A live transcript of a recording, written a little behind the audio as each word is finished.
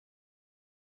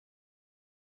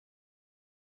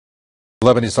The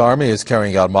Lebanese army is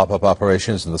carrying out mop-up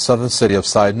operations in the southern city of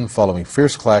Sidon following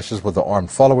fierce clashes with the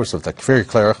armed followers of Takfiri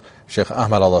cleric Sheikh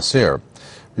Ahmed al-Assad.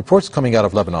 Reports coming out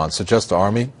of Lebanon suggest the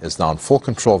army is now in full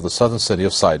control of the southern city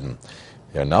of Sidon.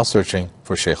 They are now searching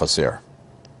for Sheikh Assad.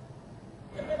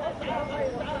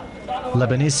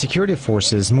 Lebanese security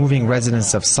forces moving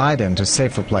residents of Sidon to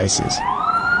safer places.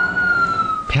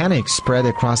 Panic spread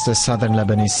across the southern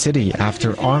Lebanese city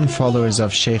after armed followers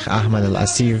of Sheikh Ahmed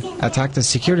al-Assad attacked a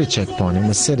security checkpoint in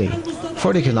the city,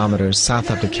 40 kilometers south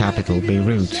of the capital,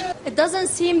 Beirut. It doesn't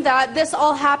seem that this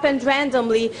all happened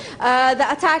randomly. The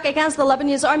attack against the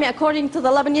Lebanese army, according to the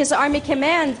Lebanese Army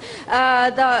Command,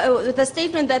 the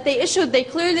statement that they issued, they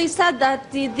clearly said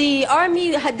that the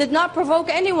army did not provoke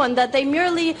anyone, that they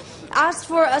merely asked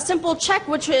for a simple check,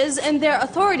 which is in their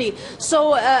authority.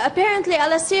 So apparently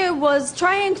al-Assad was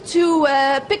trying to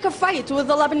pick a fight with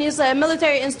the Lebanese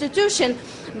military institution,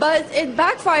 but it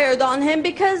backfired on him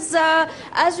because,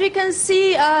 as we can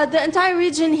see, the entire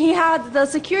region he had, the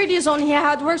security zone he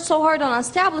had worked so hard on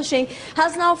establishing,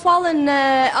 has now fallen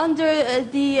under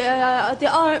the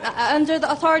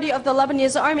authority of the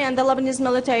Lebanese army and the Lebanese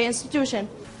military institution.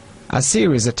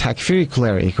 Assad is a Takfiri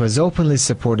cleric who has openly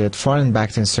supported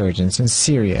foreign-backed insurgents in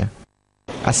Syria.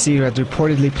 Assad had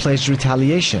reportedly pledged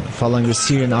retaliation following the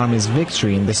Syrian army's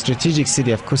victory in the strategic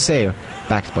city of Qusair,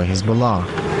 backed by Hezbollah.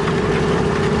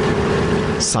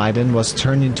 Sidon was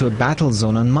turned into a battle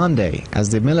zone on Monday as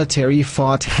the military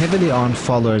fought heavily armed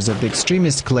followers of the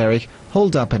extremist cleric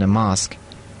holed up in a mosque.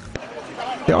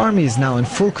 The army is now in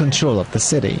full control of the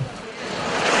city.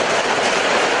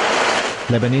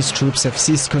 Lebanese troops have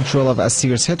seized control of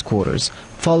Assad's headquarters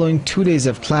following 2 days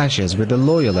of clashes with the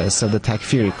loyalists of the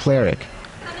Takfiri cleric.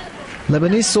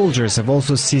 Lebanese soldiers have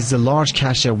also seized a large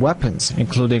cache of weapons,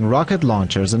 including rocket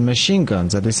launchers and machine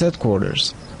guns at his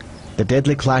headquarters. The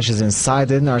deadly clashes in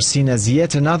Sidon are seen as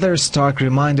yet another stark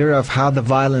reminder of how the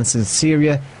violence in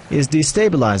Syria is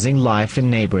destabilizing life in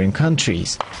neighboring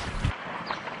countries.